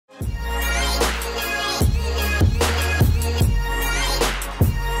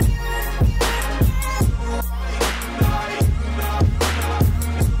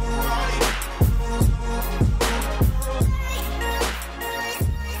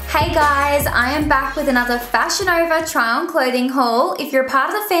Hey guys, I am back with another Fashion Over try on clothing haul. If you're a part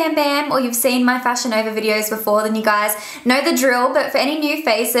of the Fan Bam or you've seen my Fashion Over videos before, then you guys know the drill. But for any new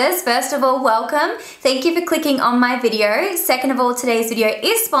faces, first of all, welcome. Thank you for clicking on my video. Second of all, today's video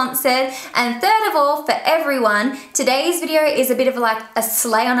is sponsored. And third of all, for everyone, today's video is a bit of like a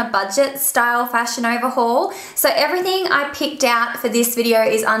Sleigh on a budget style Fashion Over haul. So everything I picked out for this video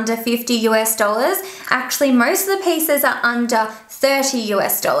is under $50 US. Actually, most of the pieces are under $30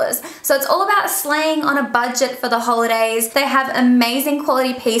 US. So it's all about slaying on a budget for the holidays. They have amazing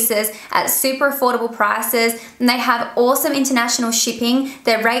quality pieces at super affordable prices, and they have awesome international shipping.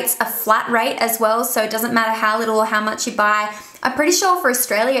 Their rates are flat rate as well, so it doesn't matter how little or how much you buy. I'm pretty sure for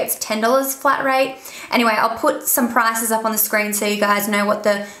Australia it's $10 flat rate. Anyway, I'll put some prices up on the screen so you guys know what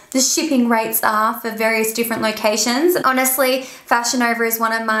the shipping rates are for various different locations. Honestly, Fashion Over is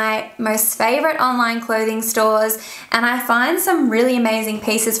one of my most favorite online clothing stores, and I find some really amazing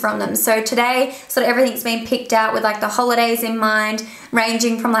pieces from them. So today, sort of everything's been picked out with like the holidays in mind,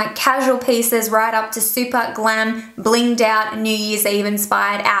 ranging from like casual pieces right up to super glam, blinged out New Year's Eve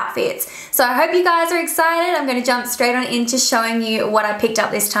inspired outfits. So I hope you guys are excited. I'm gonna jump straight on into showing you what I picked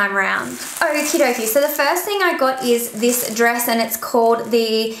up this time around. Okie dokie, so the first thing I got is this dress, and it's called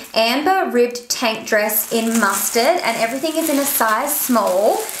the Amber Ribbed Tank Dress in Mustard, and everything is in a size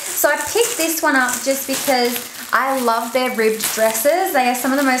small. So I picked this one up just because I love their ribbed dresses. They are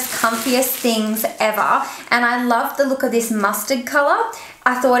some of the most comfiest things ever, and I love the look of this mustard color.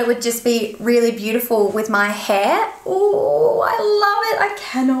 I thought it would just be really beautiful with my hair. Oh, I love it. I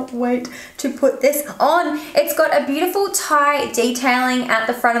cannot wait to put this on. It's got a beautiful tie detailing at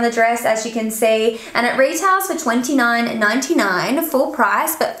the front of the dress, as you can see, and it retails for $29.99 full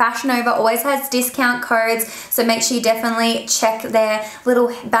price, but Fashion Over always has discount codes, so make sure you definitely check their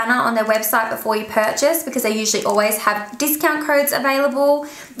little banner on their website before you purchase, because they usually always have discount codes available.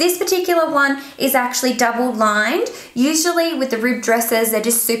 This particular one is actually double lined. Usually with the ribbed dresses, they're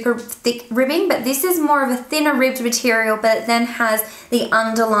just super thick ribbing, but this is more of a thinner ribbed material, but it then has the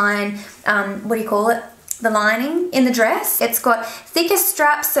underline, what do you call it? The lining in the dress. It's got thicker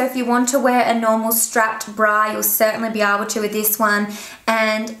straps, so if you want to wear a normal strapped bra, you'll certainly be able to with this one,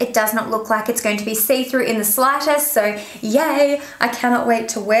 and it does not look like it's going to be see-through in the slightest, so yay, I cannot wait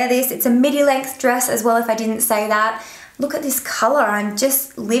to wear this. It's a midi length dress as well, if I didn't say that. Look at this color, I'm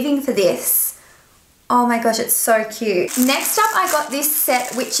just living for this. Oh my gosh, it's so cute. Next up, I got this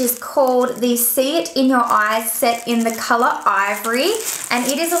set, which is called the See It In Your Eyes set in the color Ivory, and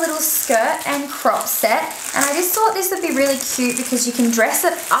it is a little skirt and crop set, and I just thought this would be really cute because you can dress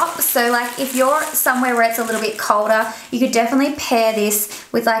it up. So like if you're somewhere where it's a little bit colder, you could definitely pair this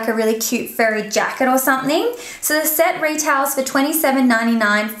with like a really cute furry jacket or something. So the set retails for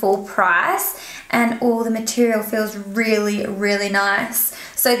 $27.99 full price, and all the material feels really, really nice.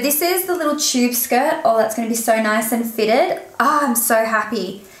 So this is the little tube skirt. Oh, that's going to be so nice and fitted. Oh, I'm so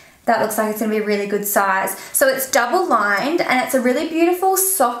happy. That looks like it's going to be a really good size. So it's double lined, and it's a really beautiful,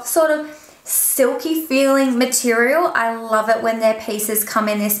 soft, sort of silky feeling material. I love it when their pieces come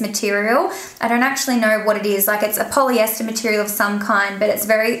in this material. I don't actually know what it is. Like, it's a polyester material of some kind, but it's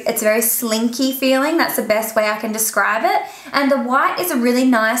very slinky feeling. That's the best way I can describe it. And the white is a really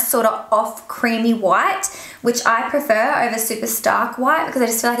nice sort of off creamy white, which I prefer over super stark white because I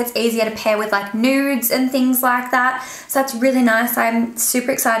just feel like it's easier to pair with like nudes and things like that. So that's really nice. I'm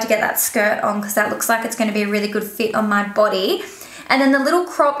super excited to get that skirt on because that looks like it's going to be a really good fit on my body. And then the little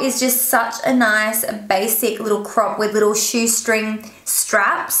crop is just such a nice basic little crop with little shoestring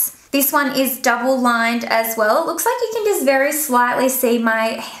straps. This one is double lined as well. It looks like you can just very slightly see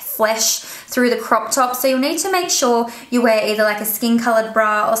my flesh through the crop top, so you'll need to make sure you wear either like a skin colored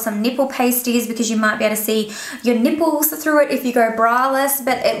bra or some nipple pasties because you might be able to see your nipples through it if you go braless,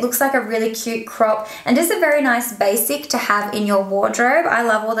 but it looks like a really cute crop and just a very nice basic to have in your wardrobe. I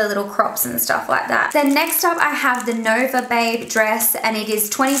love all the little crops and stuff like that. Then next up I have the Nova Babe dress, and it is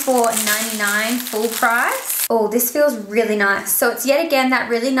 $24.99 full price. Oh, this feels really nice. So it's yet again that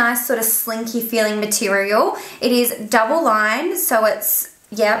really nice sort of slinky feeling material. It is double lined, so it's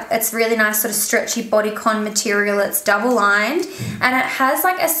really nice sort of stretchy bodycon material. It's double lined, and it has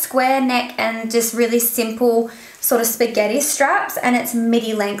like a square neck and just really simple sort of spaghetti straps, and it's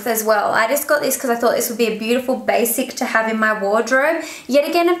midi length as well. I just got this because I thought this would be a beautiful basic to have in my wardrobe. Yet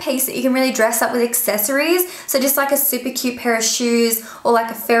again, a piece that you can really dress up with accessories. So just like a super cute pair of shoes or like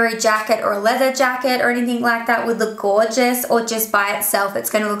a furry jacket or a leather jacket or anything like that would look gorgeous, or just by itself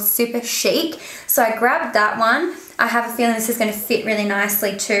it's going to look super chic. So I grabbed that one. I have a feeling this is going to fit really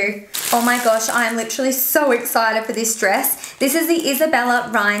nicely too. Oh my gosh, I am literally so excited for this dress. This is the Isabella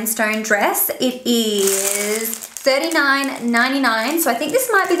Rhinestone dress. It is $39.99. So I think this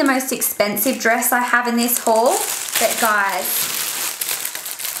might be the most expensive dress I have in this haul. But guys,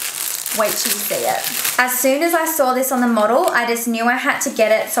 wait till you see it. As soon as I saw this on the model, I just knew I had to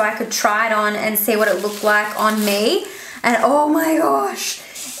get it so I could try it on and see what it looked like on me. And oh my gosh,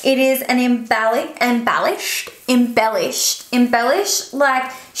 it is an embellished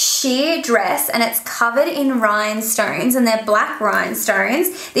like sheer dress, and it's covered in rhinestones, and they're black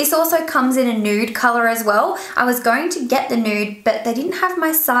rhinestones. This also comes in a nude color as well. I was going to get the nude, but they didn't have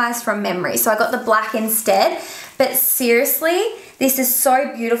my size from memory, so I got the black instead. But seriously, this is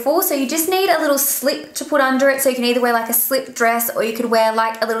so beautiful. So you just need a little slip to put under it. So you can either wear like a slip dress, or you could wear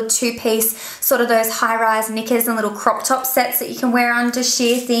like a little two-piece, sort of those high-rise knickers and little crop top sets that you can wear under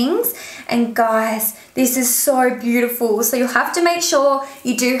sheer things. And guys, this is so beautiful. So you'll have to make sure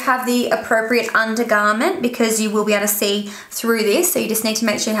you do have the appropriate undergarment, because you will be able to see through this. So you just need to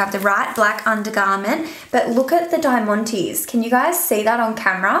make sure you have the right black undergarment. But look at the diamantes. Can you guys see that on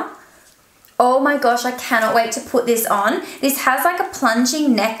camera? Oh my gosh, I cannot wait to put this on. This has like a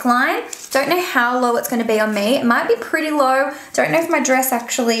plunging neckline. Don't know how low it's going to be on me. It might be pretty low. Don't know if my dress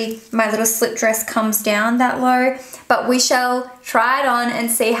actually, my little slip dress comes down that low, but we shall try it on and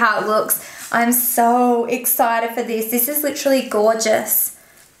see how it looks. I'm so excited for this. This is literally gorgeous.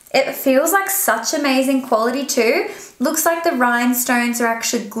 It feels like such amazing quality too. Looks like the rhinestones are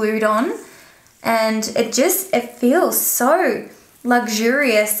actually glued on, and it feels so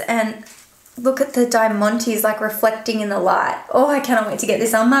luxurious. And look at the diamantes like reflecting in the light. Oh, I cannot wait to get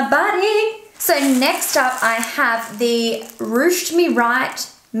this on my body. So next up, I have the Ruched Me Right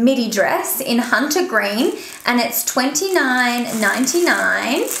midi dress in hunter green, and it's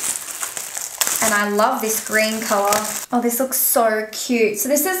 $29.99. And I love this green color. Oh, this looks so cute. So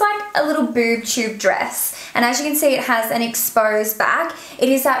this is like a little boob tube dress. And as you can see, it has an exposed back. It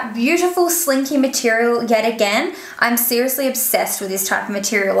is that beautiful slinky material yet again. I'm seriously obsessed with this type of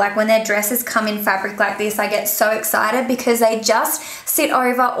material. Like when their dresses come in fabric like this, I get so excited because they just sit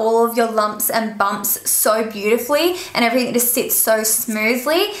over all of your lumps and bumps so beautifully, and everything just sits so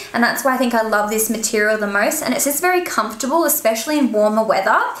smoothly. And that's why I think I love this material the most. And it's just very comfortable, especially in warmer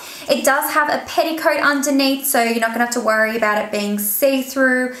weather. It does have a petticoat underneath, so you're not gonna have to worry about it being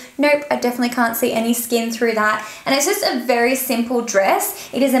see-through. Nope, I definitely can't see any skin through that. And it's just a very simple dress.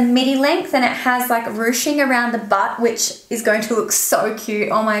 It is a midi length, and it has like ruching around the butt, which is going to look so cute.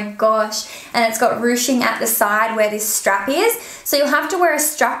 Oh my gosh. And it's got ruching at the side where this strap is. So you'll have to wear a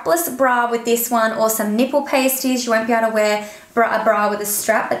strapless bra with this one, or some nipple pasties. You won't be able to wear a bra with a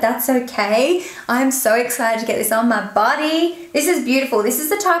strap, but that's okay. I'm so excited to get this on my body. This is beautiful. This is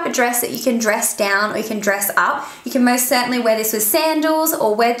the type of dress that you can dress down or you can dress up. You can most certainly wear this with sandals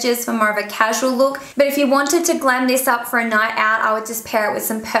or wedges for more of a casual look. But if you wanted to glam this up for a night out, I would just pair it with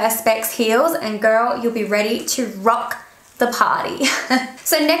some Perspex heels, and girl, you'll be ready to rock the party.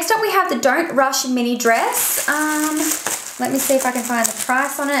 So next up we have the Don't Rush mini dress. Let me see if I can find the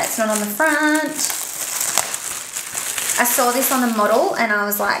price on it. It's not on the front. I saw this on the model and I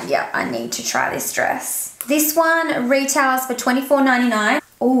was like, yep, I need to try this dress. This one retails for $24.99.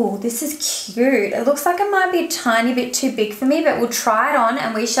 Oh, this is cute. It looks like it might be a tiny bit too big for me, but we'll try it on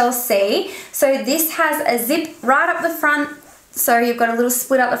and we shall see. So this has a zip right up the front. So you've got a little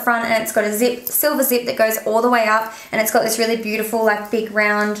split up the front, and it's got a zip, silver zip that goes all the way up, and it's got this really beautiful like big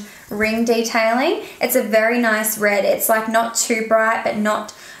round ring detailing. It's a very nice red. It's like not too bright, but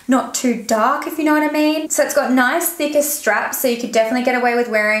not too dark, if you know what I mean. So it's got nice thicker straps, so you could definitely get away with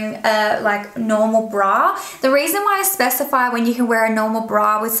wearing a like normal bra. The reason why I specify when you can wear a normal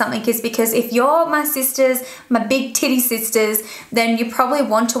bra with something is because if you're my sisters, my big titty sisters, then you probably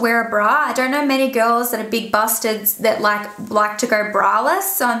want to wear a bra. I don't know many girls that are big busted that like to go braless,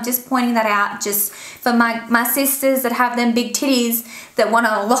 so I'm just pointing that out just for my sisters that have them big titties that want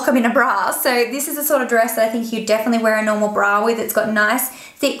to lock them in a bra. So this is the sort of dress that I think you definitely wear a normal bra with. It's got nice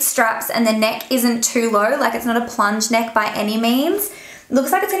thick straps, and the neck isn't too low, like it's not a plunge neck by any means. It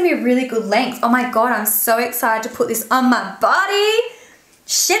looks like it's going to be a really good length. Oh my god, I'm so excited to put this on my body.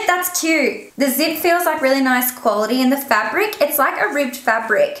 Shit, that's cute. The zip feels like really nice quality, and the fabric, it's like a ribbed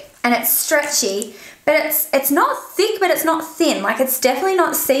fabric, and it's stretchy, but it's not thick, but it's not thin. Like it's definitely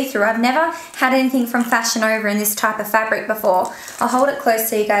not see-through. I've never had anything from Fashion Nova in this type of fabric before. I'll hold it close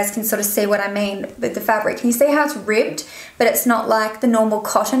so you guys can sort of see what I mean with the fabric. Can you see how it's ribbed, but it's not like the normal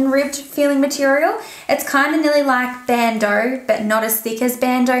cotton ribbed feeling material? It's kind of nearly like bandeau, but not as thick as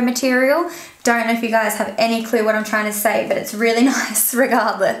bandeau material. Don't know if you guys have any clue what I'm trying to say, but it's really nice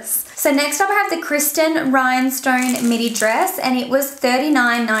regardless. So next up I have the Kristen Rhinestone midi dress, and it was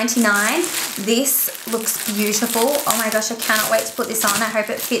 $39.99. This looks beautiful. Oh my gosh, I cannot wait to put this on. I hope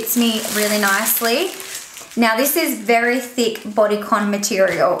it fits me really nicely. Now this is very thick bodycon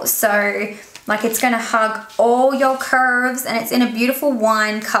material, so like it's going to hug all your curves, and it's in a beautiful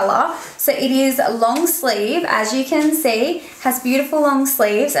wine color. So it is long sleeve, as you can see, has beautiful long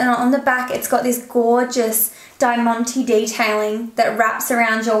sleeves, and on the back it's got this gorgeous diamante detailing that wraps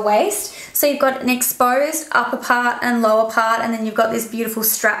around your waist. So you've got an exposed upper part and lower part, and then you've got this beautiful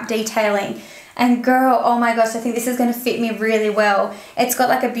strap detailing. And girl, oh my gosh, I think this is going to fit me really well. It's got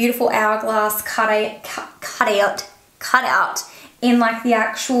like a beautiful hourglass cut out in like the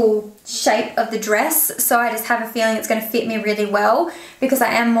actual shape of the dress. So I just have a feeling it's going to fit me really well because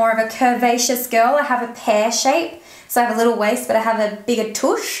I am more of a curvaceous girl. I have a pear shape, so I have a little waist, but I have a bigger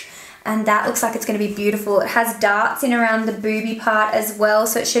tush. And that looks like it's going to be beautiful. It has darts in around the boobie part as well,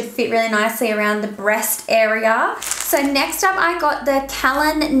 so it should fit really nicely around the breast area. So next up I got the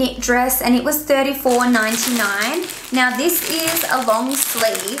Callan knit dress, and it was $34.99. Now this is a long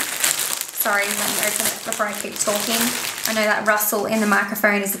sleeve. Sorry, let me open it before I keep talking. I know that rustle in the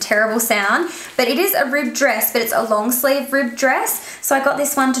microphone is a terrible sound, but it is a ribbed dress, but it's a long sleeve ribbed dress. So I got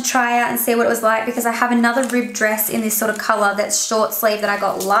this one to try out and see what it was like, because I have another ribbed dress in this sort of color that's short sleeve that I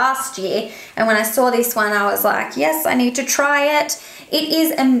got last year. And when I saw this one, I was like, yes, I need to try it. It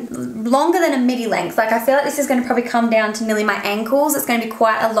is longer than a midi length. Like, I feel like this is going to probably come down to nearly my ankles. It's going to be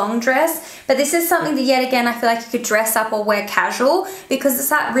quite a long dress, but this is something that, yet again, I feel like you could dress up or wear casual, because it's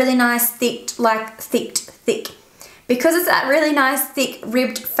that really nice thick. Because it's that really nice thick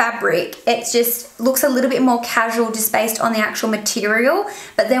ribbed fabric, it just looks a little bit more casual just based on the actual material.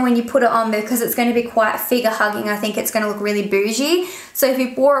 But then when you put it on, because it's going to be quite figure hugging, I think it's going to look really bougie. So if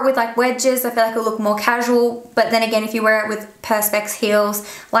you wore it with like wedges, I feel like it'll look more casual. But then again, if you wear it with perspex heels,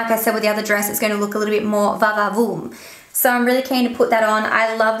 like I said with the other dress, it's going to look a little bit more va-va-voom. So I'm really keen to put that on.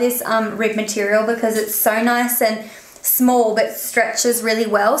 I love this rib material because it's so nice and small, but stretches really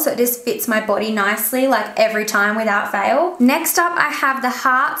well, so it just fits my body nicely, like every time without fail. Next up, I have the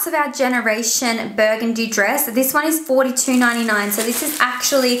Hearts of Our Generation burgundy dress. This one is $42.99, so this is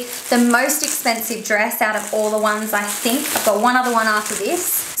actually the most expensive dress out of all the ones, I think. I've got one other one after this.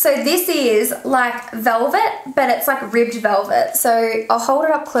 So this is like velvet, but it's like ribbed velvet. So I'll hold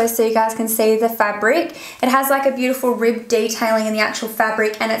it up close so you guys can see the fabric. It has like a beautiful rib detailing in the actual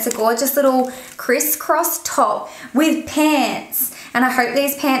fabric, and it's a gorgeous little crisscross top with pants, and I hope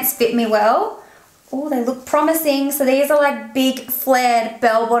these pants fit me well. Oh, they look promising. So these are like big flared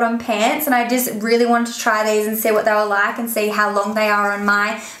bell-bottom pants, and I just really wanted to try these and see what they were like and see how long they are on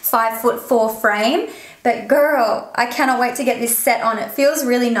my 5'4" frame. But girl, I cannot wait to get this set on. It feels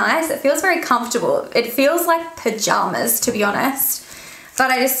really nice. It feels very comfortable. It feels like pajamas, to be honest. But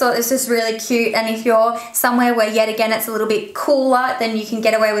I just thought this was really cute, and if you're somewhere where, yet again, it's a little bit cooler, then you can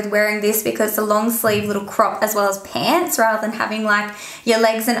get away with wearing this because it's a long sleeve little crop as well as pants, rather than having like your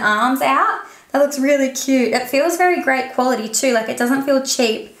legs and arms out. That looks really cute. It feels very great quality too, like it doesn't feel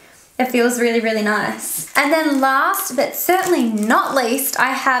cheap. It feels really, really nice. And then last, but certainly not least,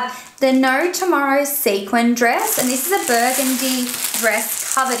 I have the No Tomorrow sequin dress, and this is a burgundy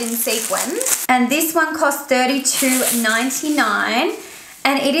dress covered in sequins. And this one costs $32.99.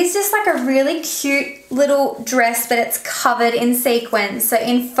 And it is just like a really cute little dress, but it's covered in sequins. So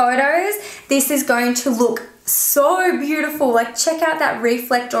in photos, this is going to look so beautiful. Like, check out that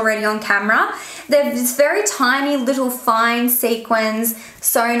reflect already on camera. There's very tiny little fine sequins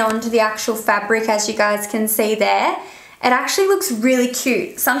sewn onto the actual fabric, as you guys can see there. It actually looks really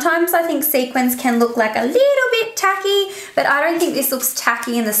cute. Sometimes I think sequins can look like a little bit tacky, but I don't think this looks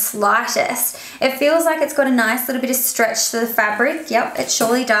tacky in the slightest. It feels like it's got a nice little bit of stretch to the fabric. Yep, it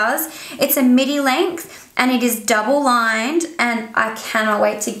surely does. It's a midi length, and it is double lined, and I cannot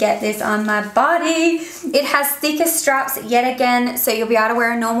wait to get this on my body. It has thicker straps yet again, so you'll be able to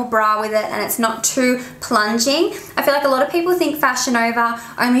wear a normal bra with it, and it's not too plunging. I feel like a lot of people think Fashion Nova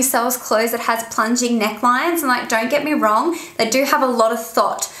only sells clothes that has plunging necklines, and like, don't get me wrong, they do have a lot of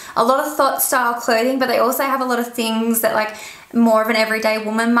thought style clothing, but they also have a lot of things that like more of an everyday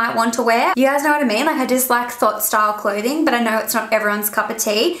woman might want to wear. You guys know what I mean? Like, I just like thought style clothing, but I know it's not everyone's cup of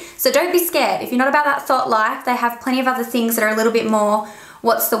tea. So don't be scared. If you're not about that thought life, they have plenty of other things that are a little bit more,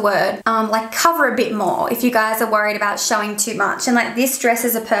 what's the word? Like cover a bit more if you guys are worried about showing too much. And like, this dress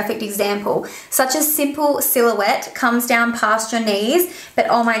is a perfect example. Such a simple silhouette, comes down past your knees, but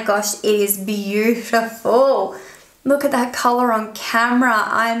oh my gosh, it is beautiful. Look at that color on camera.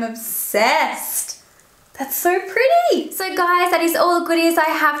 I'm obsessed. That's so pretty. So guys, that is all the goodies I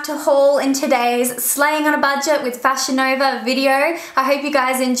have to haul in today's Slaying on a Budget with Fashion Nova video. I hope you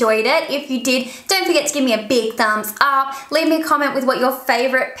guys enjoyed it. If you did, don't forget to give me a big thumbs up. Leave me a comment with what your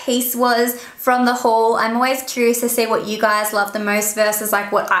favorite piece was from the haul. I'm always curious to see what you guys love the most versus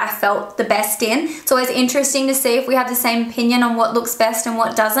like what I felt the best in. It's always interesting to see if we have the same opinion on what looks best and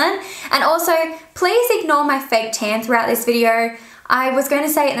what doesn't. And also, please ignore my fake tan throughout this video. I was going to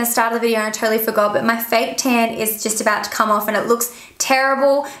say it in the start of the video and I totally forgot, but my fake tan is just about to come off and it looks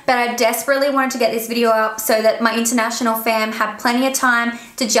terrible, but I desperately wanted to get this video up so that my international fam had plenty of time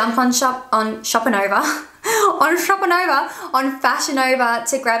to jump on Fashion Nova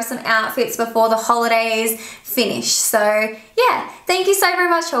to grab some outfits before the holidays finish. So yeah, thank you so very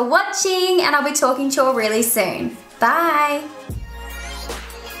much for watching and I'll be talking to you all really soon. Bye!